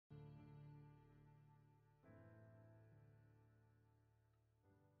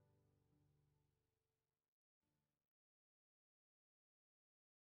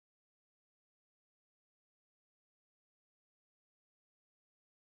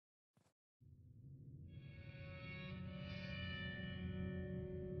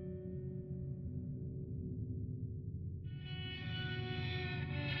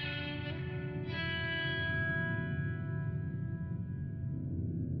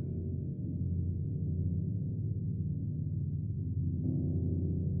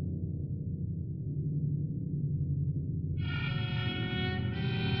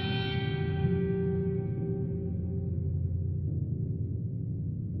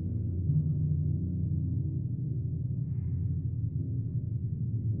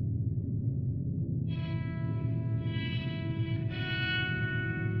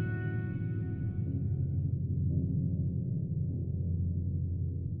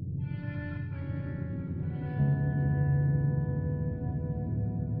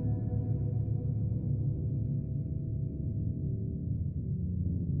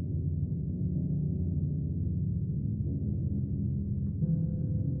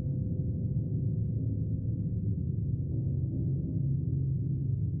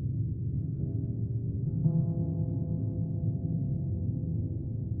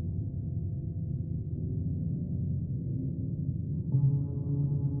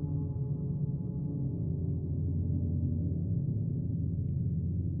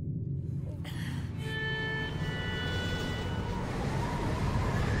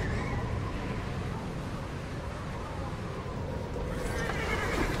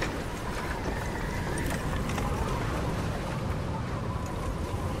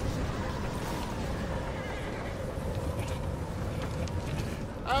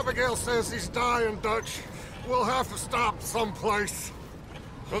Abigail says he's dying, Dutch. We'll have to stop someplace.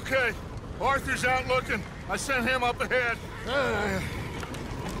 Okay. Arthur's out looking. I sent him up ahead.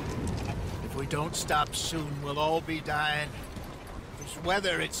 If we don't stop soon, we'll all be dying. This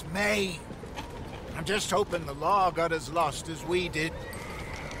weather, it's May. I'm just hoping the law got as lost as we did.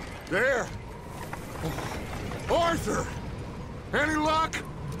 There! Arthur! Any luck?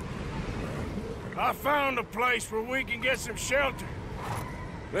 I found a place where we can get some shelter.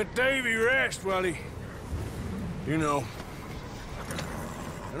 Let Davy rest while he... You know.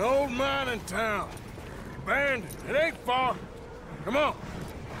 An old mining town. Abandoned. It ain't far. Come on.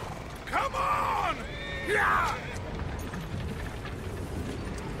 Come on! Yeah!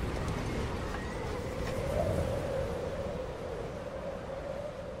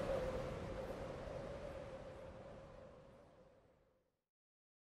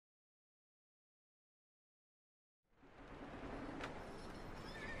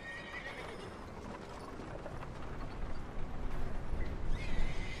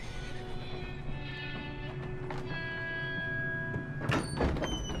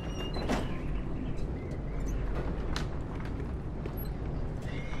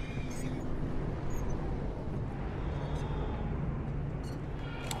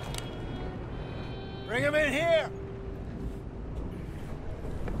 Bring him in here!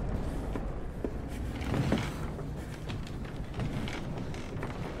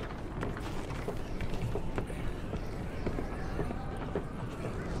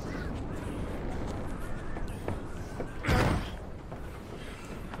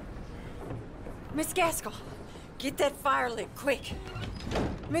 Miss Gaskell, get that fire lit, quick.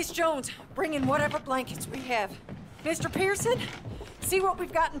 Miss Jones, bring in whatever blankets we have. Mr. Pearson, see what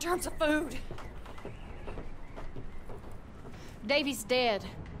we've got in terms of food. Davy's dead.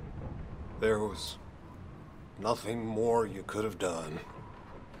 There was nothing more you could have done.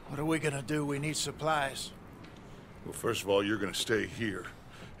 What are we gonna do? We need supplies. Well, first of all, you're gonna stay here,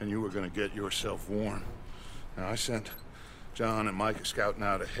 and you were gonna get yourself warm. Now, I sent John and Micah scouting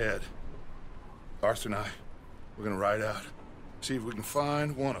out ahead. Arthur and I, we're gonna ride out, see if we can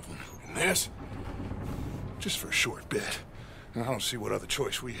find one of them. And this, just for a short bit. And I don't see what other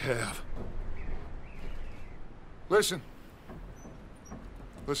choice we have. Listen.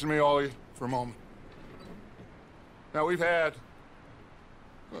 Listen to me, all of you, for a moment. Now, we've had,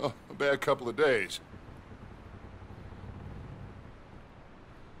 well, a bad couple of days.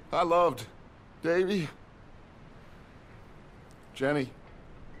 I loved Davy, Jenny,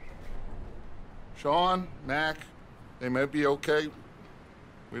 Sean, Mac. They may be okay.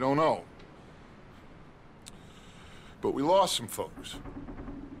 We don't know. But we lost some folks.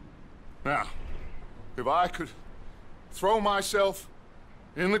 Now, if I could throw myself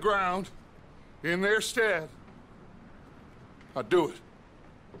in the ground, in their stead, I'd do it,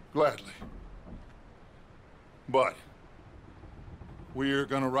 gladly. But we're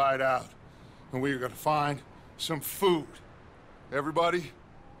gonna ride out, and we're gonna find some food. Everybody,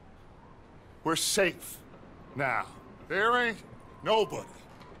 we're safe now. There ain't nobody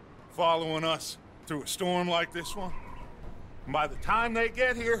following us through a storm like this one. And by the time they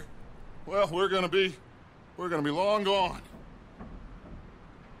get here, well, we're gonna be long gone.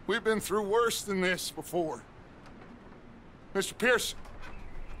 We've been through worse than this before. Mr. Pearson,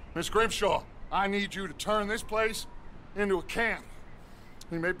 Miss Grimshaw, I need you to turn this place into a camp.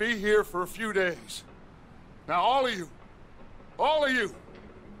 We may be here for a few days. Now, all of you,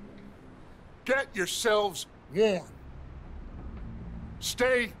 get yourselves warm.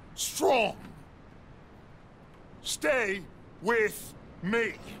 Stay strong. Stay with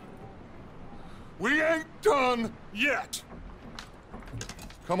me. We ain't done yet.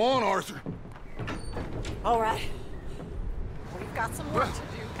 Come on, Arthur. All right. We've got some work to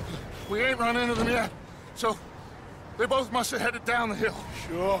do. We ain't run into them yet, so they both must have headed down the hill.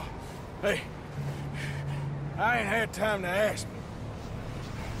 Sure. Hey, I ain't had time to ask.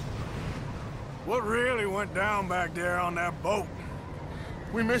 What really went down back there on that boat?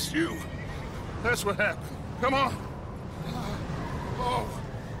 We missed you. That's what happened. Come on. Oh.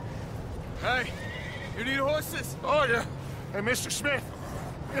 Hey, you need horses? Oh, yeah. Hey, Mr. Smith,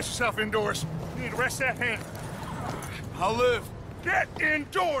 get yourself indoors. You need to rest that hand. I'll live. Get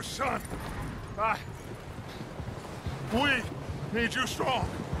indoors, son. We need you strong.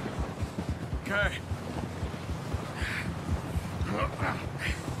 Okay.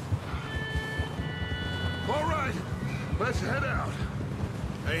 All right, let's head out.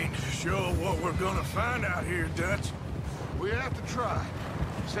 Ain't sure what we're gonna find out here, Dutch. We have to try.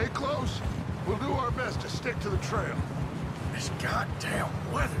 Stay close. We'll do our best to stick to the trail. This goddamn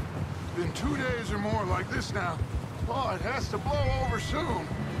weather. Been 2 days or more like this now. Oh, it has to blow over soon.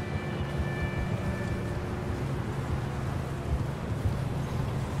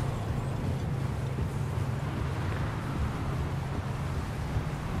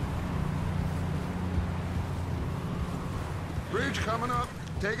 bridge coming up.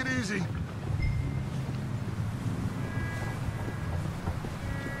 Take it easy.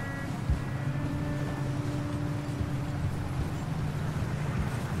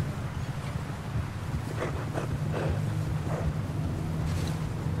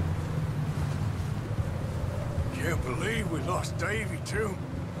 Can't believe we lost Davy, too.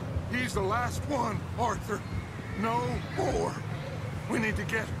 He's the last one, Arthur. No more. We need to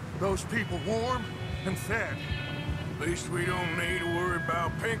get those people warm and fed. At least we don't need to worry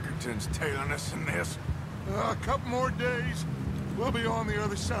about Pinkertons tailing us in this. A couple more days, we'll be on the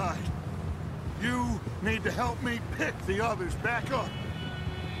other side. You need to help me pick the others back up.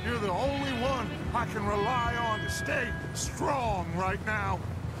 You're the only one I can rely on to stay strong right now.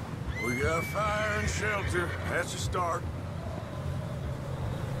 We got fire and shelter. That's a start.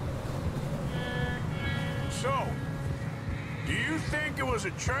 So, do you think it was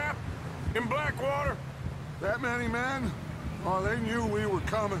a trap in Blackwater? That many men? Oh, they knew we were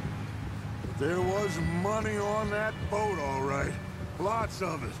coming. But there was money on that boat, all right. Lots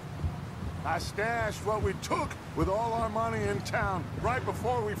of it. I stashed what we took with all our money in town right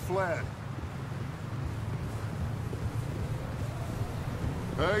before we fled.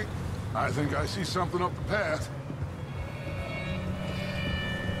 Hey, I think I see something up the path.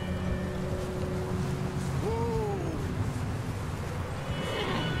 Whoa.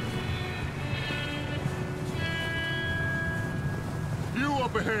 You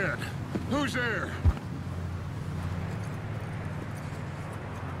up ahead. Who's there?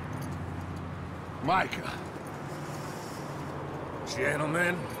 Micah.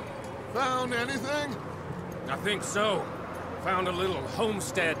 Gentlemen, Found anything? I think so. Found a little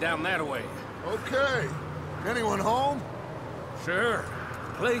homestead down that way. Okay. Anyone home? Sure.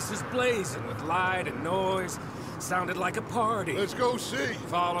 Place is blazing with light and noise. Sounded like a party. Let's go see.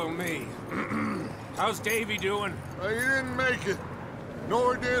 Follow me. How's Davy doing? He didn't make it.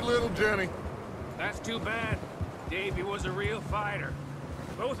 Nor did little Jenny. That's too bad. Davy was a real fighter.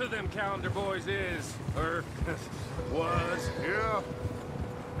 Both of them Calendar boys is, or was. Yeah,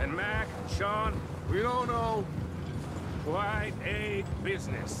 And Mac, Sean, we don't know. quite a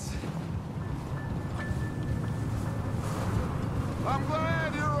business. I'm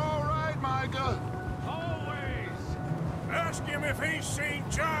glad you're all right, Micah. Always! Ask him if he's seen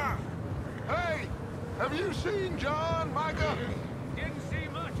John. Hey, have you seen John, Micah? Didn't see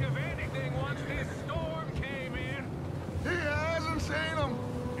much of anything once this storm came in. He hasn't seen him.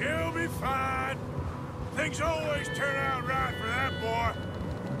 He'll be fine. Things always turn out right for that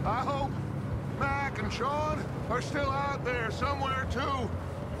boy. I hope Mac and Sean are still out there somewhere, too.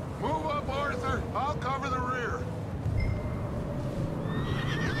 Move up, Arthur. I'll cover the rear.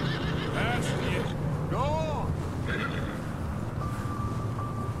 That's it. Go on.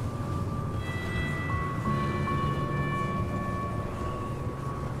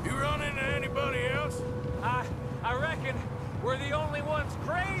 You run into anybody else? I reckon we're the only ones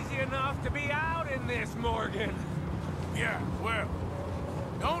crazy enough to be out in this, Morgan. Yeah, well,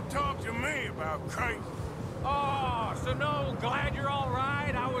 don't talk to me about crazy. Oh, so no, glad you're all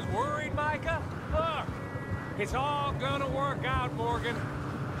right. I was worried, Micah. Look, it's all gonna work out, Morgan.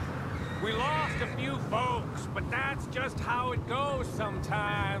 We lost a few folks, but that's just how it goes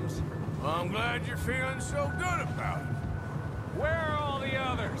sometimes. Well, I'm glad you're feeling so good about it. Where are all the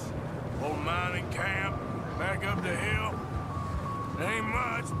others? Old mining camp, back up the hill. Ain't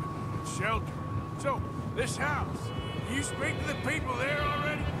much, but shelter. So, this house, you speak to the people there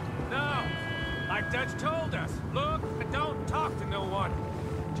already? No, like Dutch told us. Look, don't talk to no one.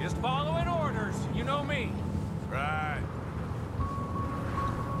 Just following orders, you know me. Right.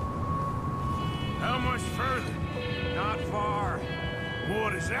 How much further? Not far.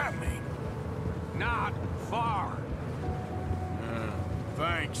 What does that mean? Not far.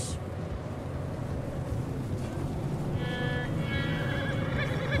 Thanks.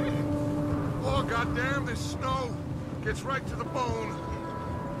 Oh, goddamn, this snow gets right to the bone.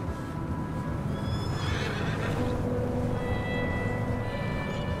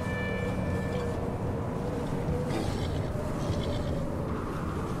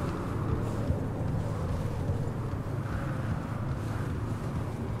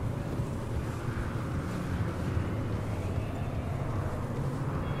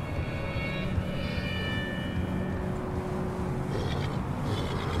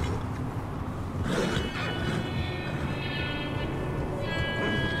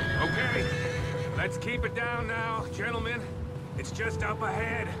 Okay, let's keep it down now, gentlemen. It's just up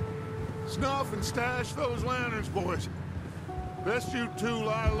ahead. Snuff and stash those lanterns, boys. Best you two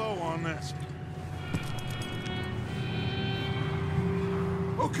lie low on this.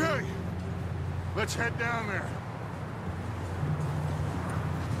 Okay, let's head down there.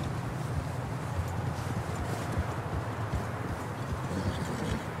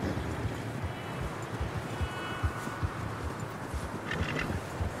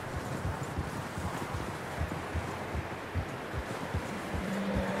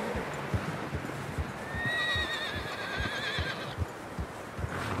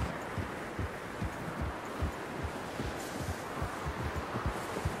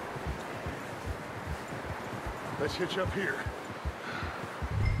 Let's hitch up here.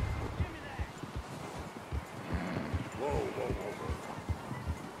 Whoa, whoa, whoa,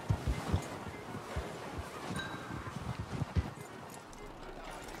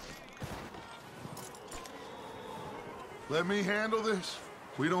 whoa. Let me handle this.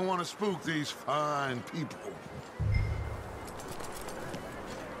 We don't want to spook these fine people.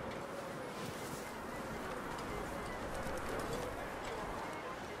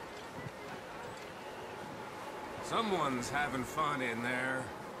 Someone's having fun in there.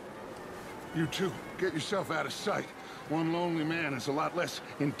 You two, get yourself out of sight. One lonely man is a lot less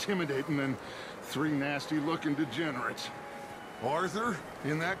intimidating than 3 nasty-looking degenerates. Arthur,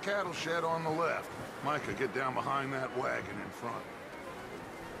 in that cattle shed on the left. Micah, get down behind that wagon in front.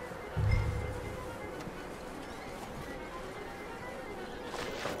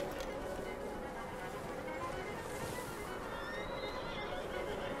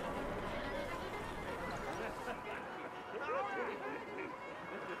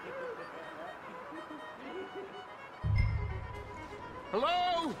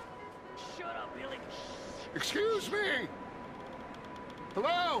 Hello? Shut up, Billy. Excuse me?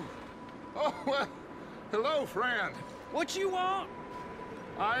 Hello? Oh, well, hello, friend. What you want?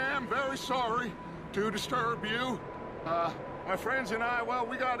 I am very sorry to disturb you. My friends and I, well,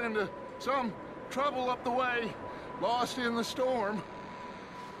 we got into some trouble up the way, lost in the storm.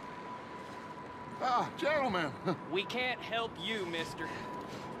 Ah, gentlemen. We can't help you, mister.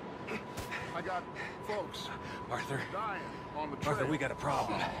 I got folks Arthur. dying on the trail. Arthur, we got a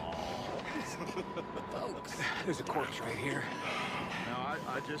problem. There's a corpse right here. Now,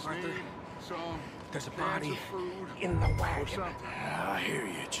 I just Arthur, need some there's a cans body of food in the or wagon. something. I hear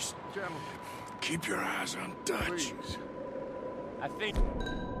you. Just Gentlemen, keep your eyes on Dutch. please. I think...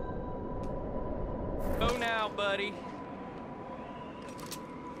 Go now, buddy.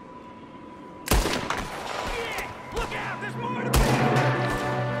 Yeah! Look out! There's more to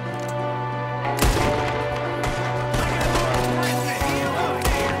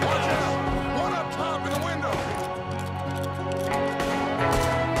One up top in the window.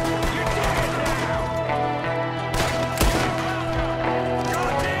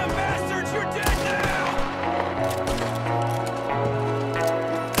 Goddamn bastards! You're dead now!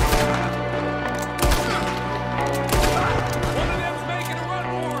 One of them's making a run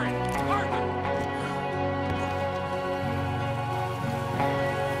for it! Arthur!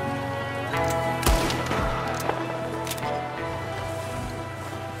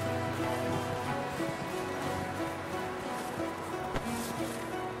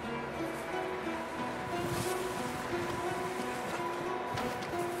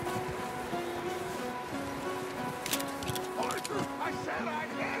 Arthur, I said I'd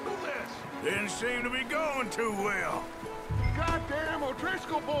handle this. Didn't seem to be going too well. Goddamn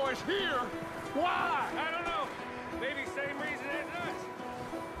O'Driscoll boys here. Why? I don't know. Maybe same reason as us.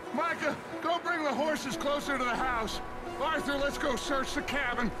 Micah, go bring the horses closer to the house. Arthur, let's go search the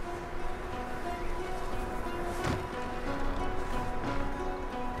cabin.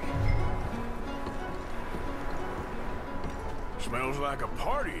 Smells like a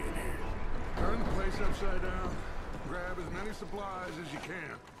party in here. Turn the place upside down. Grab as many supplies as you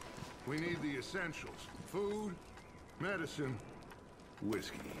can. We need the essentials. Food, medicine,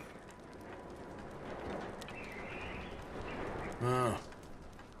 whiskey. Huh.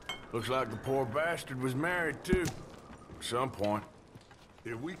 Looks like the poor bastard was married, too. At some point.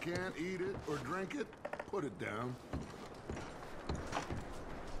 If we can't eat it or drink it, put it down.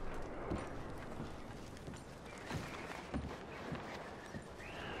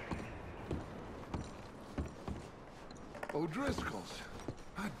 O'Driscoll's.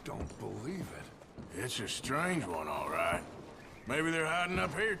 I don't believe it. It's a strange one, all right. Maybe they're hiding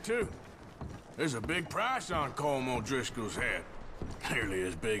up here, too. There's a big price on Colm O'Driscoll's head. Nearly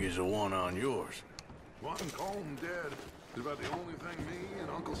as big as the one on yours. One Colm dead is about the only thing me and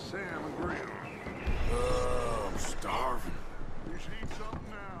Uncle Sam agree on. Oh, I'm starving. You should eat something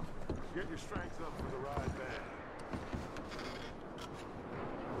now. Get your strength up for the ride back.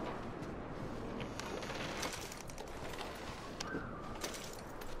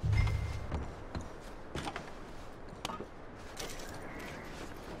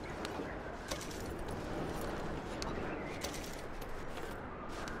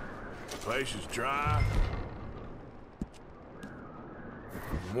 Place is dry.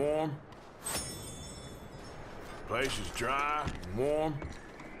 Warm. Place is dry and warm.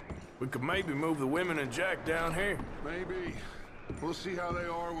 We could maybe move the women and Jack down here. Maybe. We'll see how they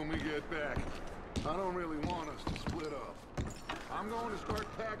are when we get back. I don't really want us to split up. I'm going to start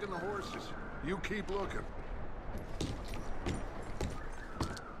packing the horses. You keep looking.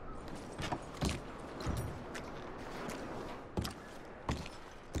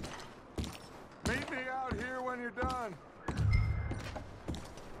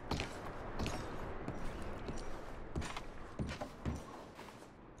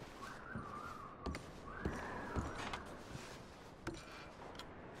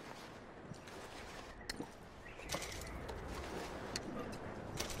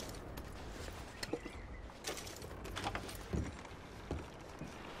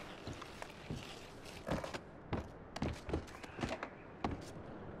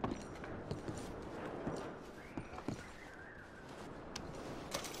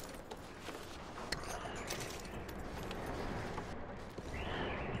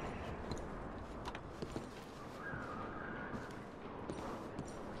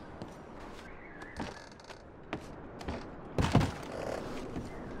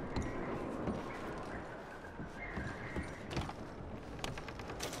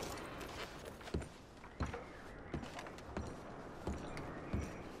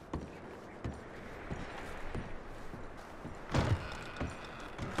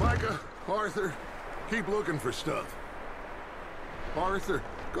 Micah, Arthur, keep looking for stuff. Arthur,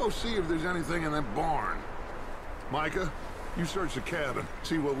 go see if there's anything in that barn. Micah, you search the cabin,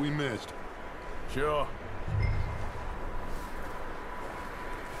 see what we missed. Sure.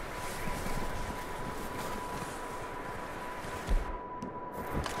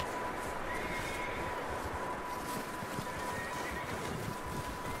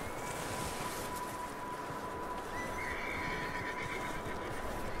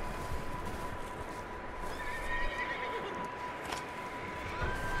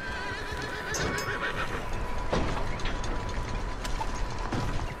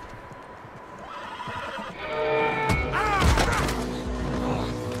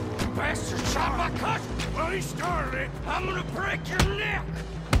 Well, he started it. I'm gonna break your neck.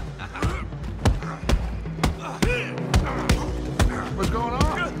 What's going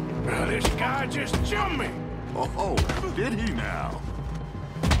on? Now, this guy just jumped me. Oh, did he now?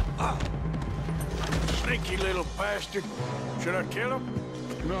 Sneaky little bastard. Should I kill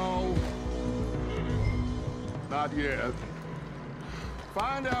him? No. Not yet.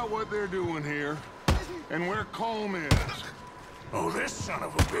 Find out what they're doing here, and where Colm is. Oh, this son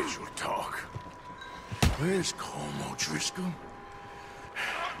of a bitch will talk. Where's Colm O'Driscoll?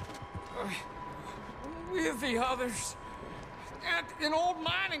 With the others. At an old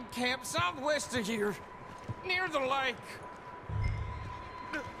mining camp southwest of here. Near the lake.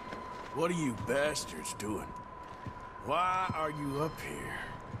 What are you bastards doing? Why are you up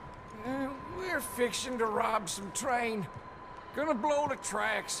here? We're fixing to rob some train. Gonna blow the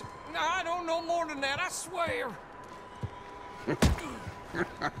tracks. I don't know more than that, I swear.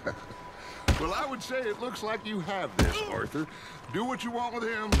 Well, I would say it looks like you have this, Arthur. Do what you want with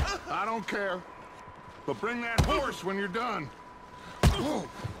him. I don't care. But bring that horse when you're done. I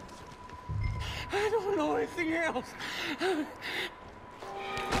don't know anything else.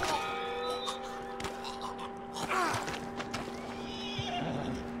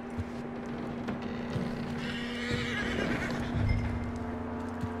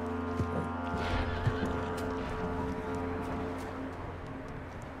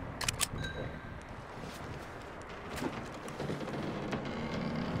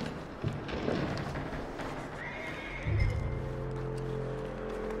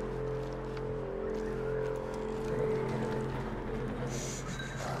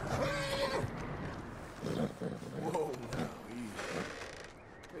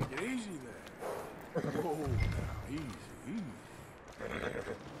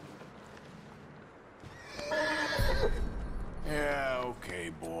 Yeah, okay,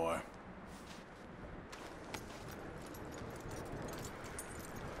 boy.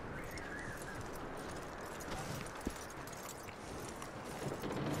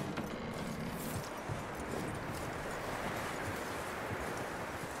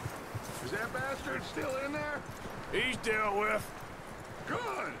 Is that bastard still in there? He's dealt with.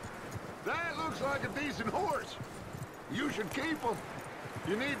 Good. That looks like a decent horse. You should keep him.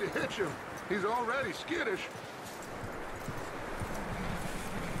 You need to hitch him. He's already skittish.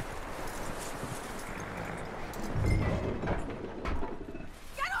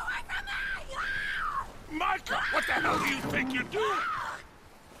 Get away from me! Micah, what the hell do you think you're doing?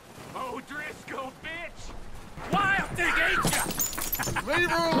 O'Driscoll, bitch! Wild thing, ain't ya? Leave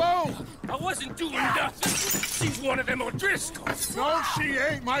her alone! I wasn't doing nothing. She's one of them O'Driscolls. No, she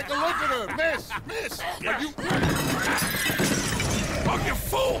ain't, Micah. Look at her. Miss, are you... Oh, you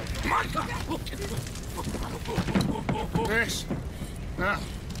fool! Micah! Miss, now,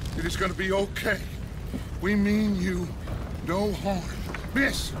 it is gonna be okay. We mean you no harm.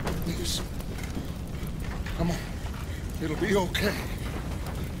 Miss, come on. It'll be okay.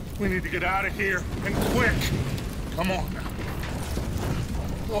 We need to get out of here, and quick. Come on now.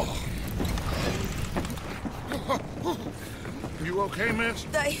 Oh. You okay, miss?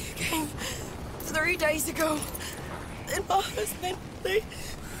 They came 3 days ago. And my husband, they...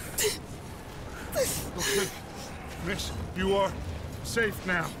 Okay. Miss, you are safe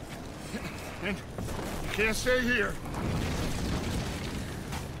now. And you can't stay here.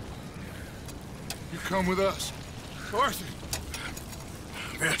 You come with us. Arthur.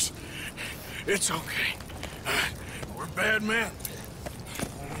 Miss, it's okay. We're bad men.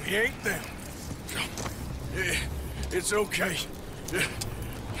 We ain't them. It's okay.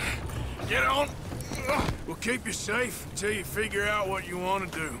 Get on. We'll keep you safe until you figure out what you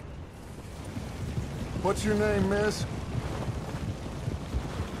want to do. What's your name, miss?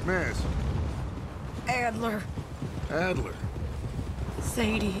 Miss. Adler. Adler.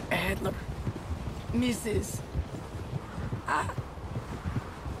 Sadie Adler. Mrs.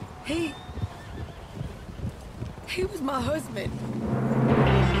 He was my husband.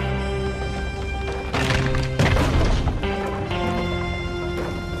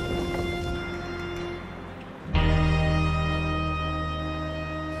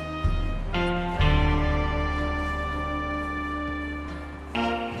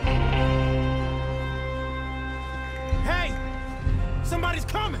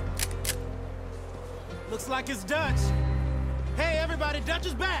 Looks like it's Dutch. Hey, everybody, Dutch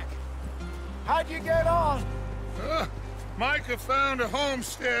is back! How'd you get on? Micah found a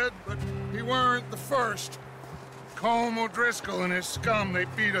homestead, but he weren't the first. Colm O'Driscoll and his scum, they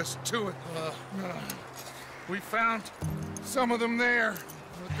beat us to it. We found some of them there,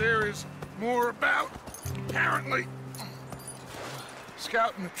 but there is more about, apparently.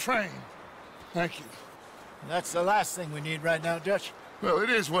 Scouting the train. Thank you. That's the last thing we need right now, Dutch. Well, it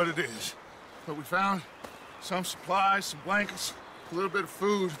is what it is. But we found some supplies, some blankets, a little bit of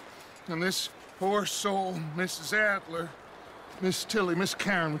food, and this poor soul, Mrs. Adler, Miss Tilly, Miss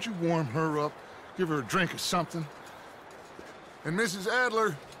Karen, would you warm her up? Give her a drink or something? And Mrs.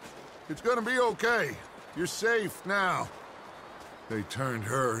 Adler, it's gonna be okay. You're safe now. They turned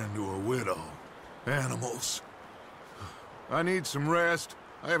her into a widow. Animals. I need some rest.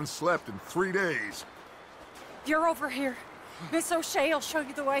 I haven't slept in 3 days. You're over here. Miss O'Shea will show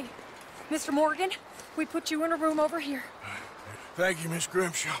you the way. Mr. Morgan, we put you in a room over here. Thank you, Miss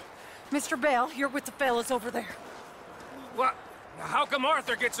Grimshaw. Mr. Bell, you're with the fellas over there. What? How come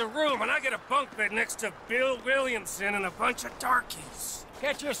Arthur gets a room and I get a bunk bed next to Bill Williamson and a bunch of darkies?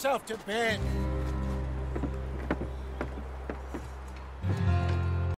 Get yourself to bed.